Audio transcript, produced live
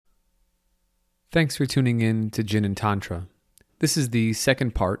Thanks for tuning in to Jin and Tantra. This is the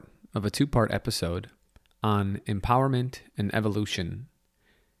second part of a two-part episode on empowerment and evolution.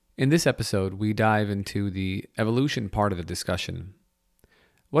 In this episode, we dive into the evolution part of the discussion.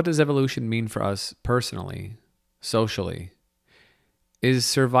 What does evolution mean for us personally, socially? Is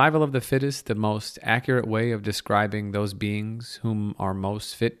survival of the fittest the most accurate way of describing those beings whom are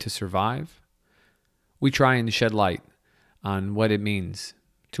most fit to survive? We try and shed light on what it means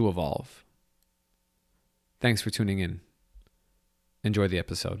to evolve. Thanks for tuning in. Enjoy the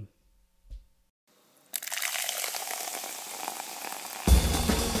episode.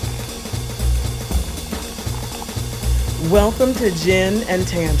 Welcome to Jin and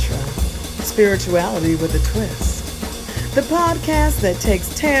Tantra, spirituality with a twist. The podcast that takes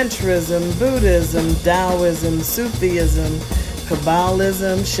Tantrism, Buddhism, Taoism, Sufism,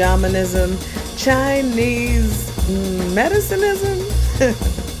 Kabbalism, Shamanism, Chinese medicinism,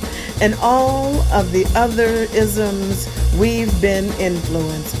 and all of the other isms we've been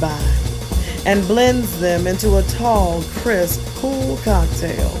influenced by, and blends them into a tall, crisp, cool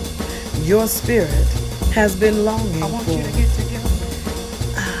cocktail your spirit has been longing I want for. you to get together.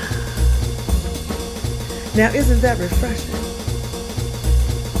 Now, isn't that refreshing?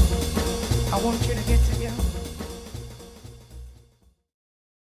 I want you to get together.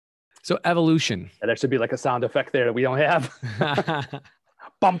 So evolution. There should be like a sound effect there that we don't have.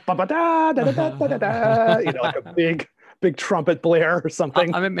 Bum, ba, ba, da, da, da, da, da, da, da. You know, like a big trumpet blare or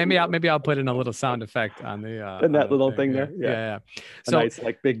something. I mean, maybe I'll put in a little sound effect on the And that on the little thing there. Yeah. A So nice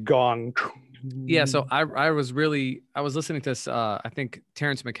like big gong. yeah, so I was listening to this. I think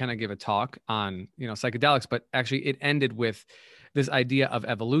Terrence McKenna gave a talk on psychedelics, but actually it ended with this idea of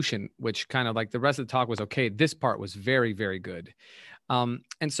evolution, which kind of like the rest of the talk was okay. This part was very, very good. And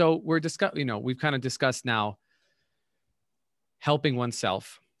so we've kind of discussed now helping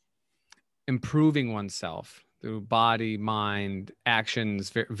oneself, improving oneself through body, mind,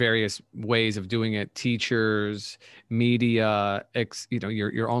 actions, various ways of doing it, teachers, media,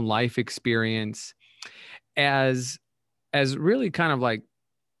 your own life experience, as really kind of like,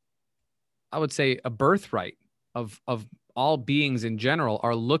 I would say, a birthright of all beings in general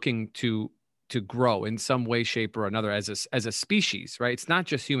are looking to grow in some way, shape, or another as a species, right? It's not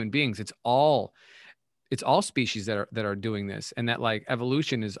just human beings; it's all species that are doing this, and that like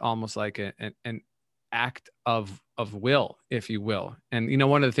evolution is almost like an act of will, if you will. And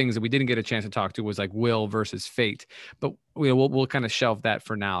one of the things that we didn't get a chance to talk to was like will versus fate, but we'll kind of shelve that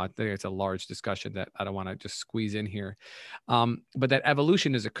for now. I think it's a large discussion that I don't want to just squeeze in here. But that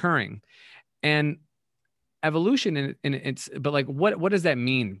evolution is occurring, and evolution but like what does that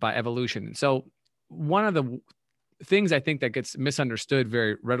mean by evolution? So one of the things I think that gets misunderstood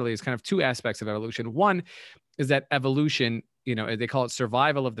very readily is kind of two aspects of evolution. One is that evolution, they call it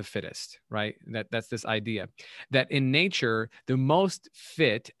survival of the fittest, right? That's this idea that in nature, the most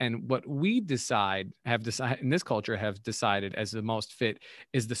fit, and what we have decided in this culture have decided as the most fit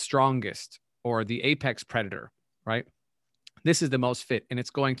is the strongest or the apex predator, right? This is the most fit, and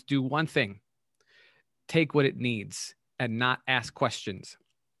it's going to do one thing: take what it needs and not ask questions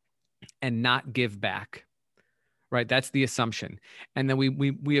and not give back. Right. That's the assumption. And then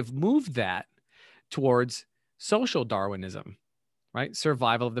we have moved that towards social Darwinism, right?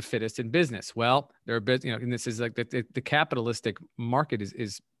 Survival of the fittest in business. Well, and this is like the capitalistic market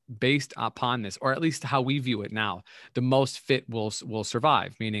is based upon this, or at least how we view it now. The most fit will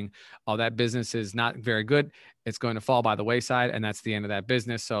survive, meaning, oh, that business is not very good. It's going to fall by the wayside, and that's the end of that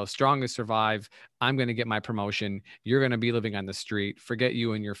business. So strongest survive. I'm going to get my promotion. You're going to be living on the street. Forget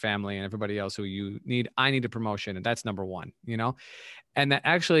you and your family and everybody else who you need. I need a promotion, and that's number one, And that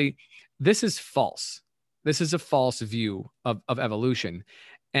actually, this is false. This is a false view of evolution.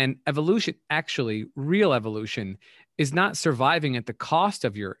 And evolution, actually, real evolution, is not surviving at the cost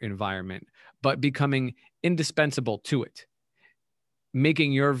of your environment, but becoming indispensable to it,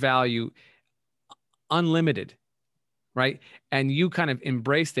 making your value unlimited, right? And you kind of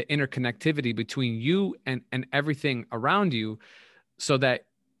embrace the interconnectivity between you and everything around you, so that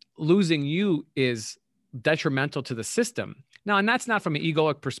losing you is detrimental to the system. Now, and that's not from an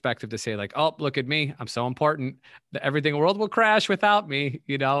egoic perspective to say like, oh, look at me, I'm so important that everything in the world will crash without me.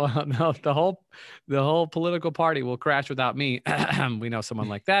 The whole political party will crash without me. We know someone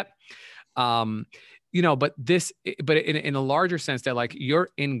like that. But in a larger sense, that like you're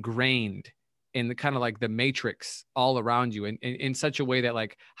ingrained in the kind of like the matrix all around you, and in such a way that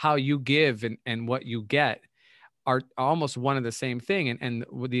like how you give and what you get are almost one and the same thing. And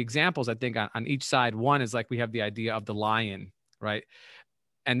with the examples, I think on each side, one is like, we have the idea of the lion, right?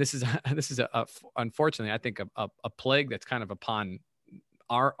 And this is unfortunately, I think a plague that's kind of upon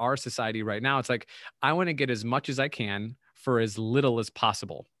our society right now. It's like, I want to get as much as I can for as little as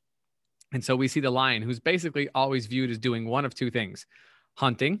possible. And so we see the lion, who's basically always viewed as doing one of two things: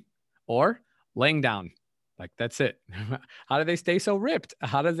 hunting or laying down. Like, that's it. How do they stay so ripped?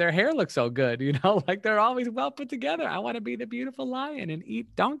 How does their hair look so good? You know, like, they're always well put together. I want to be the beautiful lion and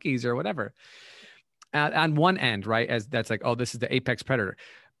eat donkeys or whatever. On one end, right? As that's like, oh, this is the apex predator.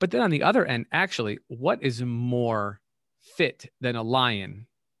 But then on the other end, actually, what is more fit than a lion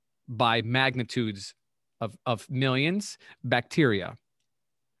by magnitudes of millions? Bacteria.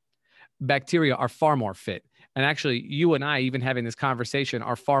 Bacteria are far more fit. And actually, you and I, even having this conversation,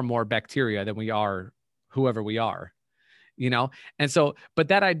 are far more bacteria than we are whoever we are, you know? And so, but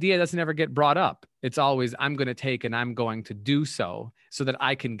that idea doesn't ever get brought up. It's always, I'm going to take and I'm going to do so that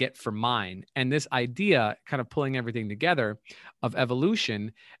I can get for mine. And this idea, kind of pulling everything together, of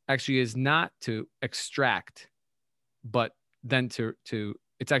evolution actually is not to extract, but then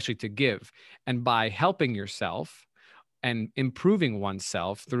it's actually to give. And by helping yourself and improving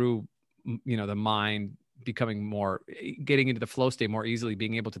oneself through, you know, the mind becoming more, getting into the flow state more easily,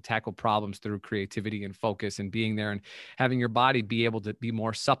 being able to tackle problems through creativity and focus, and being there and having your body be able to be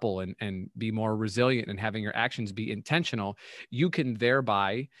more supple and be more resilient, and having your actions be intentional, you can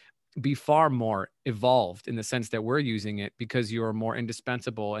thereby be far more evolved in the sense that we're using it, because you're more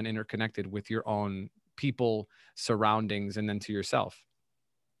indispensable and interconnected with your own people, surroundings, and then to yourself.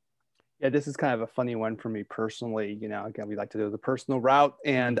 Yeah, this is kind of a funny one for me personally. You know, again, we like to do the personal route.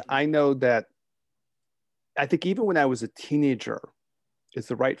 And I know that, I think even when I was a teenager, is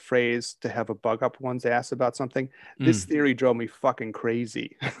the right phrase to have a bug up one's ass about something. This theory drove me fucking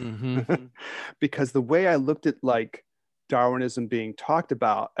crazy. Because the way I looked at like Darwinism being talked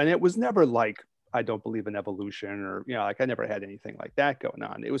about, and it was never like, I don't believe in evolution, or, you know, like I never had anything like that going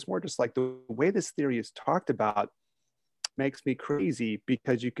on. It was more just like the way this theory is talked about makes me crazy,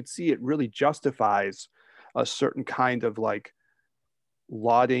 because you could see it really justifies a certain kind of like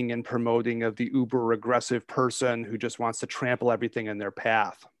lauding and promoting of the uber aggressive person who just wants to trample everything in their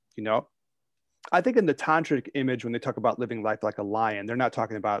path. You know, I think in the tantric image, when they talk about living life like a lion, they're not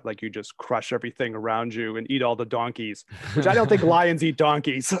talking about like you just crush everything around you and eat all the donkeys, which I don't think lions eat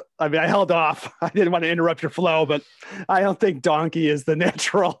donkeys. I mean, I held off. I didn't want to interrupt your flow, but I don't think donkey is the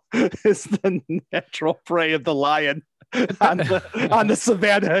natural prey of the lion on the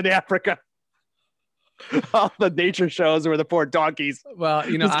savannah in Africa. All the nature shows where the poor donkeys, well,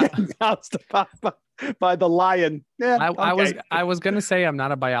 you know, getting bounced by the lion. Yeah, I was going to say I'm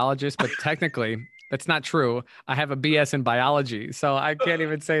not a biologist, but technically that's not true. I have a BS in biology, so I can't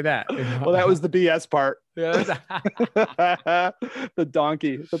even say that. You know? Well, that was the BS part. The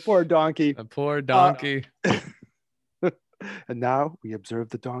donkey, the poor donkey. The poor donkey. And now we observe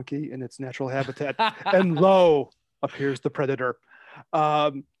the donkey in its natural habitat, and lo, appears the predator.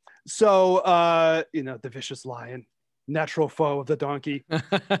 So, you know, the vicious lion, natural foe of the donkey.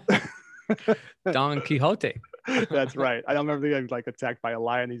 Don Quixote. That's right. I don't remember getting like attacked by a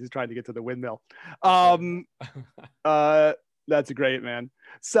lion. He's just trying to get to the windmill. That's great, man.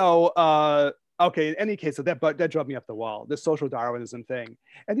 So, okay, in any case, so that drove me up the wall, this social Darwinism thing.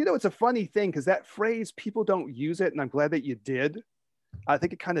 And, you know, it's a funny thing, because that phrase, people don't use it, and I'm glad that you did. I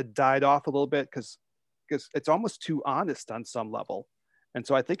think it kind of died off a little bit because it's almost too honest on some level. And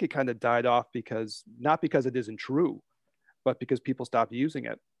so I think it kind of died off not because it isn't true, but because people stopped using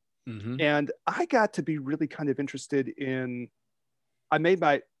it. And I got to be really kind of interested in, I made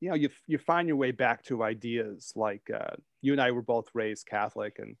my, you know, you find your way back to ideas like you and I were both raised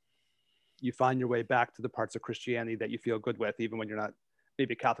Catholic, and you find your way back to the parts of Christianity that you feel good with, even when you're not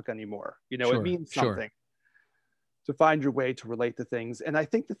maybe Catholic anymore. You know, it means something to find your way to relate to things. And I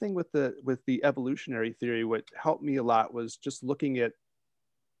think the thing with the evolutionary theory, what helped me a lot was just looking at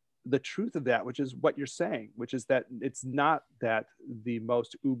the truth of that, which is what you're saying, which is that it's not that the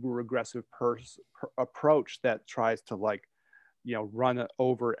most uber aggressive approach that tries to, like, you know, run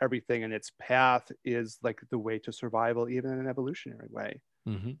over everything in its path is like the way to survival, even in an evolutionary way.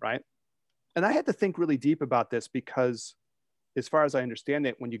 Right. And I had to think really deep about this, because as far as I understand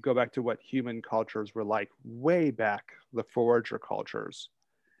it, when you go back to what human cultures were like way back, the forager cultures,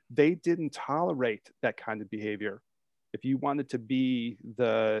 they didn't tolerate that kind of behavior. If you wanted to be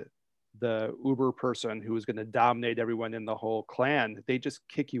the uber person who was going to dominate everyone in the whole clan, they just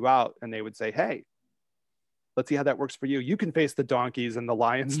kick you out, and they would say, hey, let's see how that works for you. You can face the donkeys and the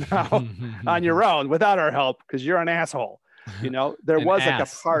lions now on your own without our help, because you're an asshole. You know, there was like a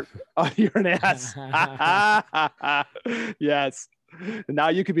part of you're an ass. Yes. Now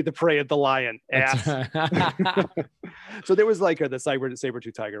you could be the prey of the lion. Ass. So there was like the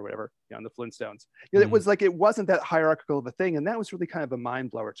saber-tooth tiger or whatever, on the Flintstones. It was like, it wasn't that hierarchical of a thing. And that was really kind of a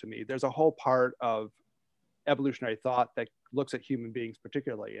mind blower to me. There's a whole part of evolutionary thought that looks at human beings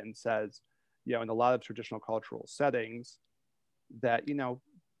particularly and says, in a lot of traditional cultural settings that,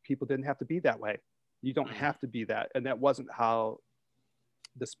 people didn't have to be that way. You don't have to be that. And that wasn't how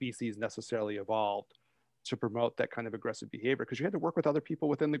the species necessarily evolved to promote that kind of aggressive behavior, because you had to work with other people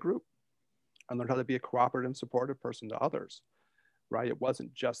within the group and learn how to be a cooperative and supportive person to others, right? It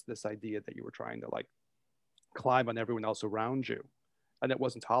wasn't just this idea that you were trying to like climb on everyone else around you, and it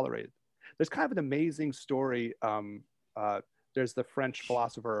wasn't tolerated. There's kind of an amazing story. There's the French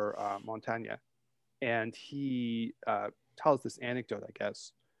philosopher Montaigne, and he tells this anecdote, I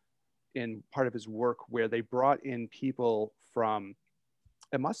guess, in part of his work, where they brought in people from,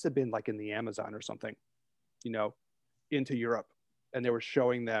 it must have been like in the Amazon or something, into Europe, and they were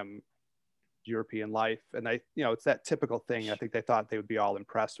showing them European life. And it's that typical thing. I think they thought they would be all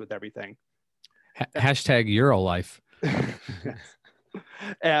impressed with everything. Hashtag Eurolife.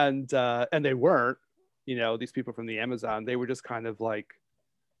 And they weren't, these people from the Amazon, they were just kind of like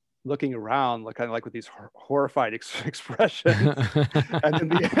looking around, like kind of like with these horrified expressions. And in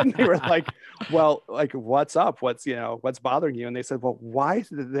the end, they were like, well, like, what's up? What's bothering you? And they said, well, why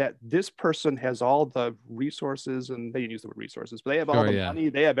is it that this person has all the resources, and they didn't use the word resources, but they have all the money,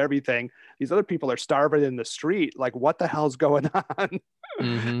 they have everything. These other people are starving in the street. Like, what the hell's going on?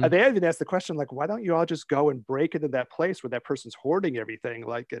 And they even asked the question, like, why don't you all just go and break into that place where that person's hoarding everything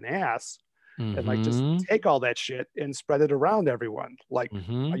like an ass? And like, just take all that shit and spread it around everyone. Like,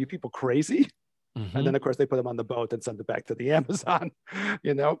 are you people crazy? And then of course they put them on the boat and sent it back to the Amazon,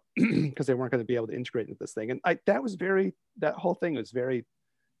 because they weren't going to be able to integrate into this thing. And that whole thing was very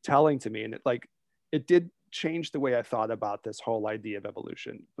telling to me. And it did change the way I thought about this whole idea of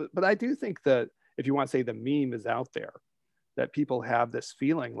evolution. But I do think that if you want to say the meme is out there, that people have this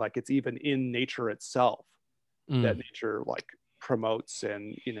feeling like it's even in nature itself, that nature like promotes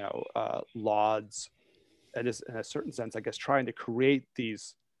and lauds, and is in a certain sense, I guess, trying to create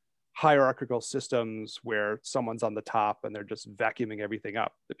these hierarchical systems where someone's on the top and they're just vacuuming everything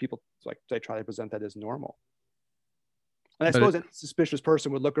up. That people, like, they try to present that as normal. And I suppose any suspicious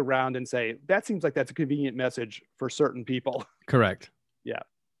person would look around and say, that seems like that's a convenient message for certain people. Correct. Yeah.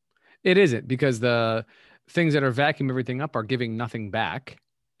 It isn't, because the things that are vacuuming everything up are giving nothing back,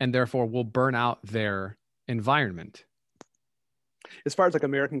 and therefore will burn out their environment. As far as like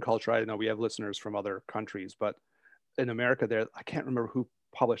American culture, I know we have listeners from other countries, but in America, I can't remember who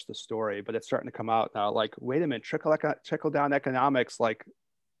published the story, but it's starting to come out now. Like, wait a minute, trickle down economics, like,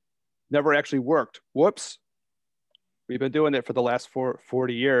 never actually worked. Whoops. We've been doing it for the last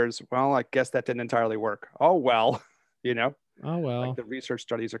 40 years. Well, I guess that didn't entirely work. Oh, well, Oh, well. Like, the research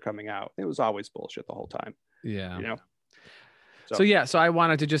studies are coming out. It was always bullshit the whole time. Yeah. So I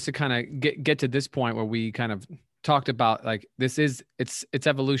wanted to just to kind of get to this point where we kind of talked about, like, it's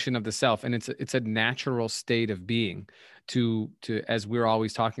evolution of the self, and it's a natural state of being to as we're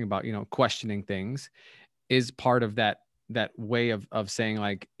always talking about, questioning things is part of that way of saying,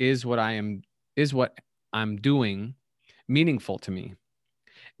 like, is what I'm doing meaningful to me?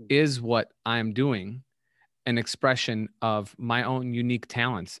 Is what I'm doing an expression of my own unique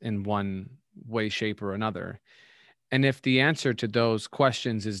talents in one way, shape, or another? And if the answer to those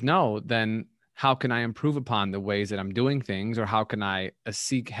questions is no, then how can I improve upon the ways that I'm doing things, or how can I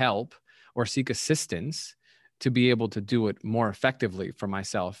seek help or seek assistance to be able to do it more effectively for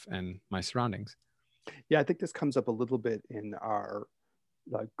myself and my surroundings? Yeah, I think this comes up a little bit in our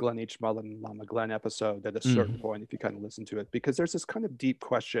Glenn H. Mullen, Lama Glenn episode at a certain point, if you kind of listen to it, because there's this kind of deep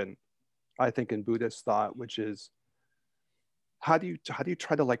question, I think, in Buddhist thought, which is, how do you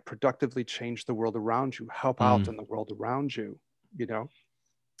try to like productively change the world around you, help out in the world around you,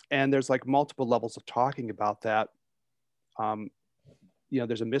 And there's like multiple levels of talking about that.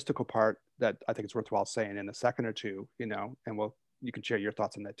 There's a mystical part that I think it's worthwhile saying in a second or two, and you can share your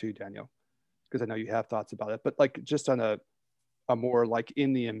thoughts on that too, Daniel, because I know you have thoughts about it. But like, just on a more like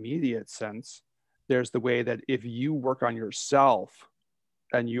in the immediate sense, there's the way that if you work on yourself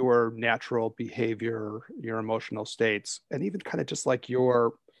and your natural behavior, your emotional states, and even kind of just like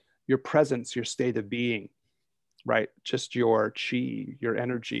your presence, your state of being, right? Just your chi, your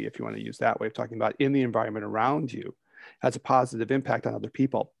energy, if you want to use that way of talking about, in the environment around you, has a positive impact on other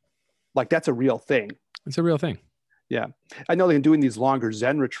people. Like, that's a real thing. It's a real thing. Yeah. I know that in doing these longer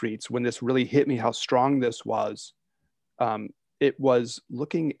Zen retreats, when this really hit me, how strong this was, it was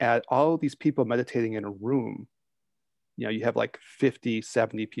looking at all these people meditating in a room. You have like 50,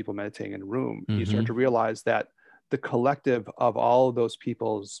 70 people meditating in a room. You start to realize that the collective of all of those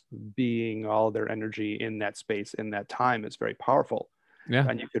people's being, all their energy in that space, in that time is very powerful. Yeah.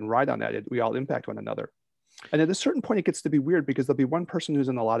 And you can ride on that. We all impact one another. And at a certain point, it gets to be weird because there'll be one person who's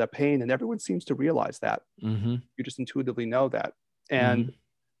in a lot of pain and everyone seems to realize that. Mm-hmm. You just intuitively know that. And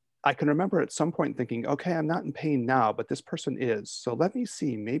I can remember at some point thinking, okay, I'm not in pain now, but this person is. So let me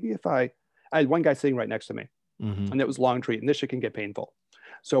see, maybe if I had one guy sitting right next to me and it was long retreat, and this shit can get painful.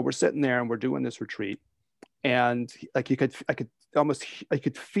 So we're sitting there and we're doing this retreat. And like I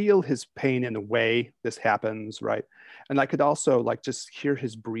could feel his pain in the way this happens, right? And I could also like just hear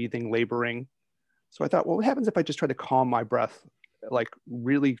his breathing laboring. So I thought, well, what happens if I just try to calm my breath, like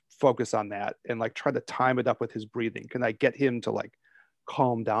really focus on that and like try to time it up with his breathing? Can I get him to like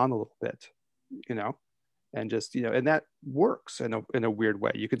calm down a little bit, you know? And just, you know, and that works in a weird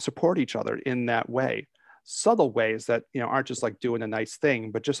way. You can support each other in that way. Subtle ways that, you know, aren't just like doing a nice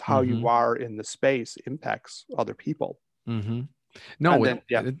thing, but just how you are in the space impacts other people. No,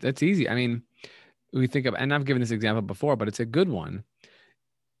 that's easy. I mean, we think of, and I've given this example before, but it's a good one.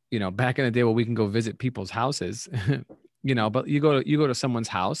 You know, back in the day where we can go visit people's houses, you know, but you go to someone's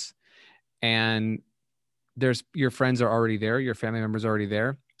house and your friends are already there, your family members are already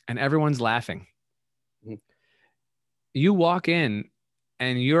there, and everyone's laughing. You walk in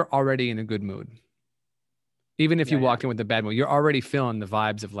and you're already in a good mood. Even if you walk in with a bad mood, you're already feeling the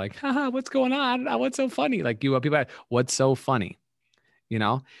vibes of like, haha, what's going on? What's so funny? Like people ask, what's so funny? You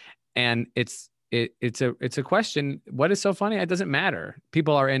know? And it's a question. What is so funny? It doesn't matter.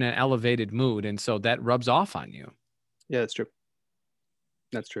 People are in an elevated mood. And so that rubs off on you. Yeah, that's true.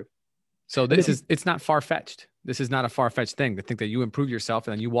 That's true. So it's not far-fetched. This is not a far-fetched thing to think that you improve yourself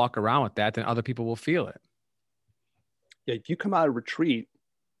and then you walk around with that, then other people will feel it. Yeah. If you come out of retreat,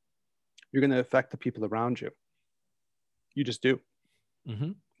 you're going to affect the people around you. You just do. Right.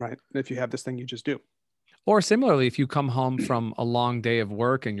 And if you have this thing, you just do. Or similarly, if you come home from a long day of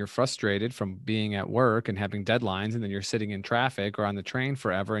work and you're frustrated from being at work and having deadlines, and then you're sitting in traffic or on the train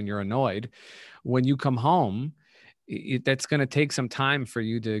forever and you're annoyed, when you come home, that's going to take some time for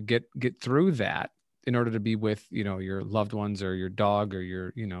you to get through that in order to be with, you know, your loved ones or your dog or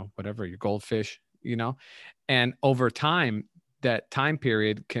your, you know, whatever, your goldfish, you know, and over time, that time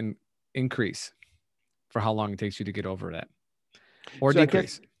period can increase for how long it takes you to get over that or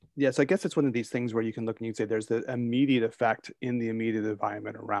decrease. So I guess it's one of these things where you can look and you can say there's the immediate effect in the immediate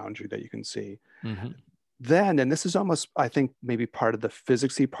environment around you that you can see. Then, and this is almost, I think, maybe part of the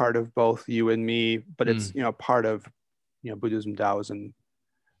physicsy part of both you and me, but it's, you know, part of, you know, Buddhism, Taoism,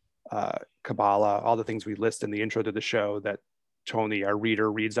 Kabbalah, all the things we list in the intro to the show that Tony, our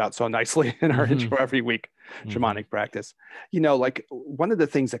reader, reads out so nicely in our intro every week, shamanic practice. You know, like one of the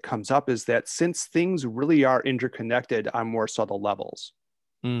things that comes up is that since things really are interconnected on more subtle levels,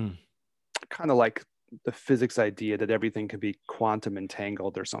 kind of like the physics idea that everything can be quantum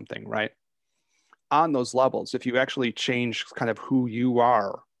entangled or something, right? On those levels, if you actually change kind of who you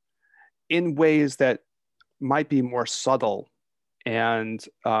are in ways that might be more subtle and,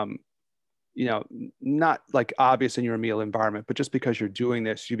 you know, not like obvious in your immediate environment, but just because you're doing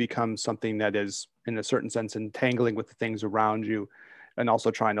this, you become something that is in a certain sense entangling with the things around you and also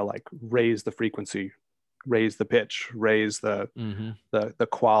trying to like raise the frequency, raise the pitch, raise the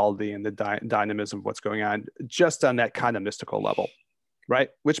quality and the dynamism of what's going on just on that kind of mystical level, right?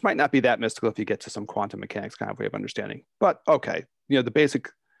 Which might not be that mystical if you get to some quantum mechanics kind of way of understanding, but okay. You know, the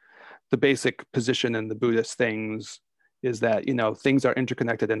basic position in the Buddhist things is that, you know, things are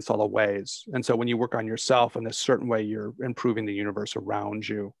interconnected in subtle ways. And so when you work on yourself in a certain way, you're improving the universe around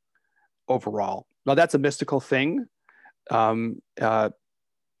you overall. Now that's a mystical thing. I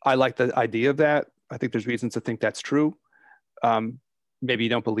like the idea of that. I think there's reasons to think that's true. Maybe you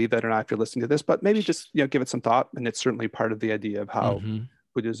don't believe that or not if you're listening to this, but maybe just, you know, give it some thought. And it's certainly part of the idea of how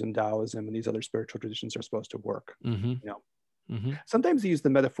Buddhism, Taoism, and these other spiritual traditions are supposed to work. You know, sometimes you use the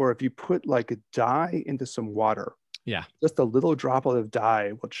metaphor, if you put like a dye into some water, just a little droplet of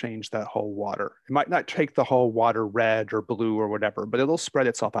dye will change that whole water. It might not take the whole water red or blue or whatever, but it'll spread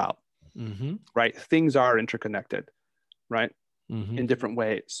itself out, right? Things are interconnected, right? In different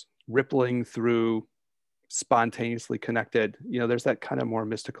ways, rippling through, spontaneously connected. You know, there's that kind of more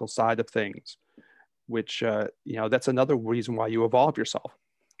mystical side of things, which, you know, that's another reason why you evolve yourself.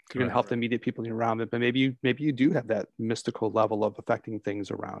 You're going to help the immediate people in your environment, but maybe you do have that mystical level of affecting things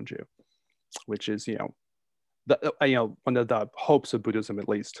around you, which is, you know, one of the hopes of Buddhism, at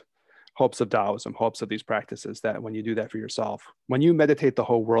least hopes of Taoism, hopes of these practices, that when you do that for yourself, when you meditate, the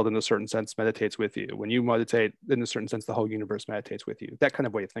whole world in a certain sense meditates with you. When you meditate in a certain sense, the whole universe meditates with you. That kind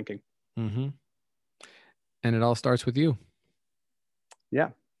of way of thinking. And it all starts with you. Yeah.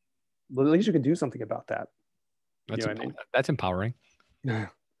 Well, at least you can do something about that. That's, You know what I mean? that's empowering.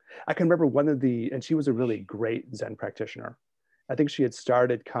 I can remember and she was a really great Zen practitioner. I think she had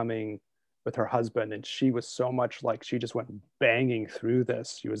started coming with her husband, and she was so much like, she just went banging through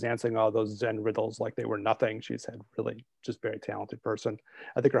this. She was answering all those Zen riddles like they were nothing. She's had really just very talented person.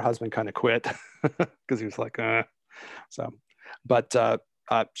 I think her husband kind of quit because he was like, so, but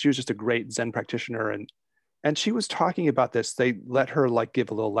she was just a great Zen practitioner. And she was talking about this. They let her like give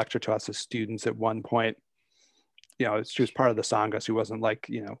a little lecture to us as students at one point. You know, she was part of the Sangha. She wasn't like,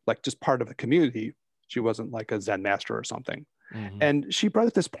 you know, like just part of the community. She wasn't like a Zen master or something. Mhm. And she brought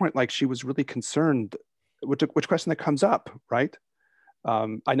at this point, like she was really concerned, which question that comes up, right?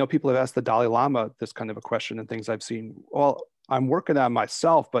 I know people have asked the Dalai Lama this kind of a question and things I've seen. Well, I'm working on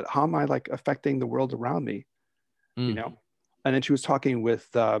myself, but how am I like affecting the world around me? You know? And then she was talking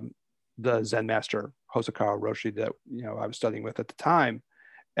with the Zen master, Hosokawa Roshi, that, you know, I was studying with at the time.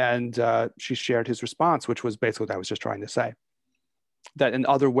 And she shared his response, which was basically what I was just trying to say, that in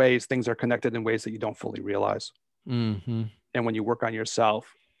other ways, things are connected in ways that you don't fully realize. Mm-hmm. And when you work on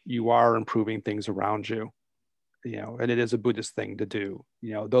yourself, you are improving things around you, you know, and it is a Buddhist thing to do.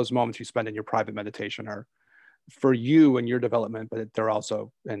 You know, those moments you spend in your private meditation are for you and your development, but they're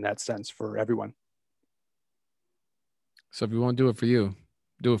also in that sense for everyone. So if you won't do it for you,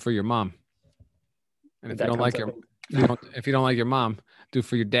 do it for your mom. And if you That don't comes like up. if you don't like your mom, do it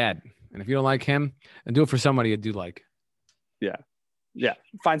for your dad. And if you don't like him, then do it for somebody you do like. Yeah.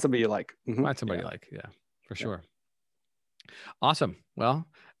 Find somebody you like. Mhm. Find somebody Yeah. you like. Yeah, for sure. Awesome. Well,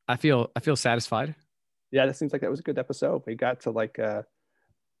 I feel satisfied. Yeah, that seems like that was a good episode. We got to like it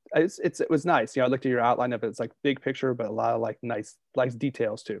was nice. You know, I looked at your outline of it. It's like big picture, but a lot of like nice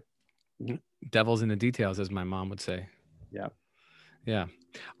details too. Devil's in the details, as my mom would say. Yeah. Yeah.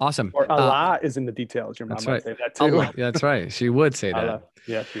 Awesome. Or Allah is in the details. Your mom That's might right. say that too. Allah. Yeah, that's right. She would say that. Allah.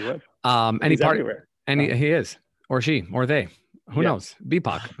 Yeah, she would. Any He's part? everywhere. He is, or she, or they. Who Yeah. knows?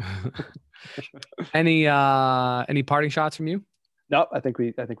 BIPOC. Any parting shots from you? No, I think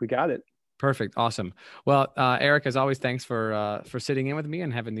we got it. Perfect. Awesome. Well, Eric, as always, thanks for sitting in with me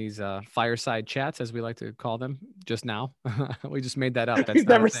and having these fireside chats, as we like to call them. Just now, we just made that up. That's He's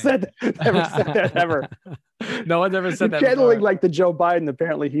never said that ever. No one's ever said You're that. channeling Before. like the Joe Biden.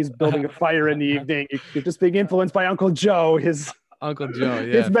 Apparently, he's building a fire in the evening. You're just being influenced by Uncle Joe. His Uncle Joe.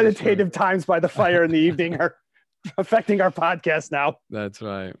 Yeah. his meditative times by the fire in the evening are affecting our podcast now. That's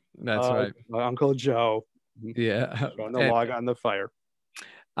right. That's right. Uncle Joe. Yeah. Throwing the log on the fire.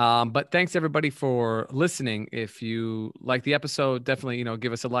 But thanks everybody for listening. If you like the episode, definitely,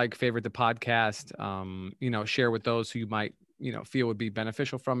 give us a like, favorite the podcast, share with those who you might, feel would be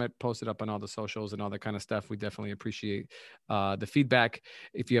beneficial from it. Post it up on all the socials and all that kind of stuff. We definitely appreciate the feedback.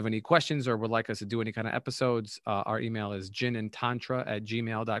 If you have any questions or would like us to do any kind of episodes, our email is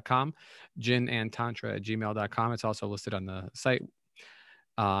jinandtantra@gmail.com, jinandtantra@gmail.com. It's also listed on the site.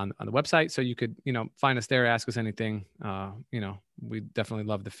 On the website, so you could find us there, ask us anything. We definitely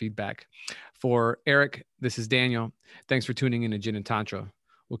love the feedback. For Eric, this is Daniel. Thanks for tuning in to Jin and Tantra.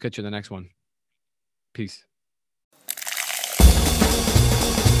 We'll catch you in the next one. Peace.